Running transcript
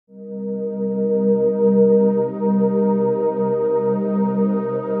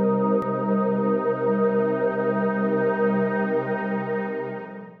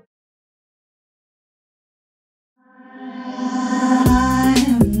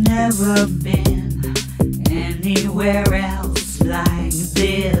never been anywhere else like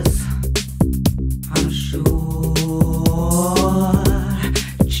this. I'm sure,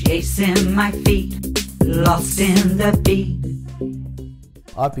 chasing my feet, lost in the beat.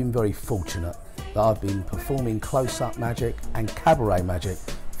 I've been very fortunate that I've been performing close-up magic and cabaret magic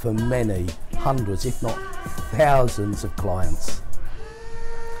for many hundreds, if not thousands of clients.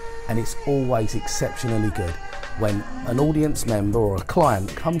 And it's always exceptionally good when an audience member or a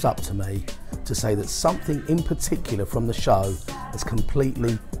client comes up to me to say that something in particular from the show has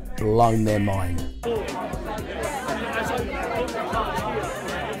completely blown their mind.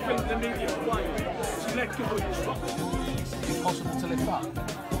 Impossible to lift up.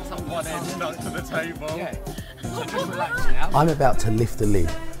 One end stuck to the table. Yeah. So just relax now. I'm about to lift the lid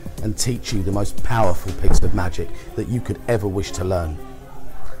and teach you the most powerful piece of magic that you could ever wish to learn.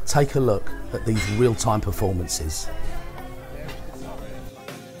 Take a look at these real-time performances.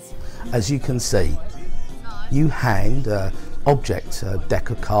 As you can see, you hand an object, a deck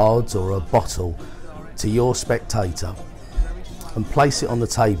of cards or a bottle, to your spectator and place it on the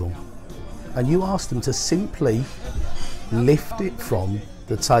table, and you ask them to simply lift it from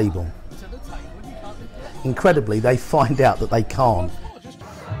the table. Incredibly, they find out that they can't. You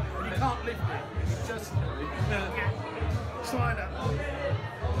can't lift it, just try that.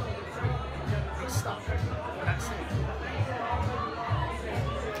 It's stuck. That's it.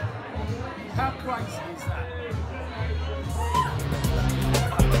 How crazy is that?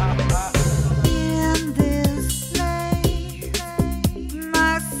 In this place,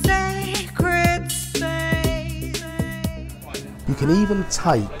 my sacred space. You can even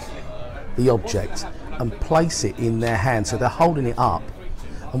take the object and place it in their hand, so they're holding it up,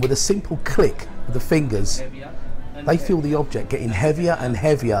 and with a simple click of the fingers they feel the object getting heavier and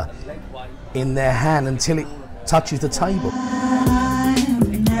heavier in their hand until it touches the table. I've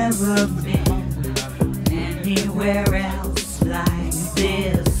never been anywhere else like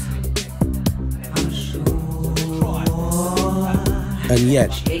this. I'm sure. And yet,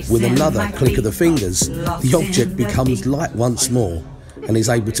 with another click of the fingers, the object becomes light once more and is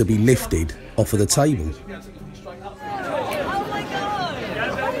able to be lifted off of the table.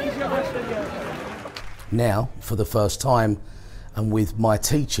 Now, for the first time, and with my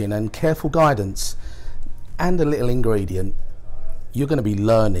teaching and careful guidance and a little ingredient, you're going to be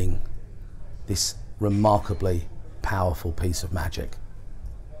learning this remarkably powerful piece of magic.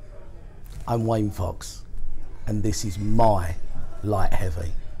 I'm Wayne Fox, and this is my Light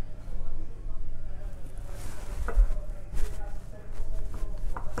Heavy.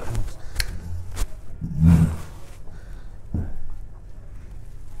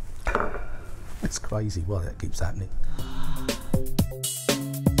 It's crazy why that keeps happening.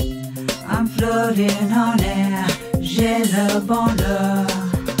 I'm floating on air, j'ai le bonheur.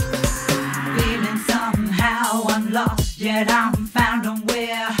 Feeling somehow I'm lost, yet I'm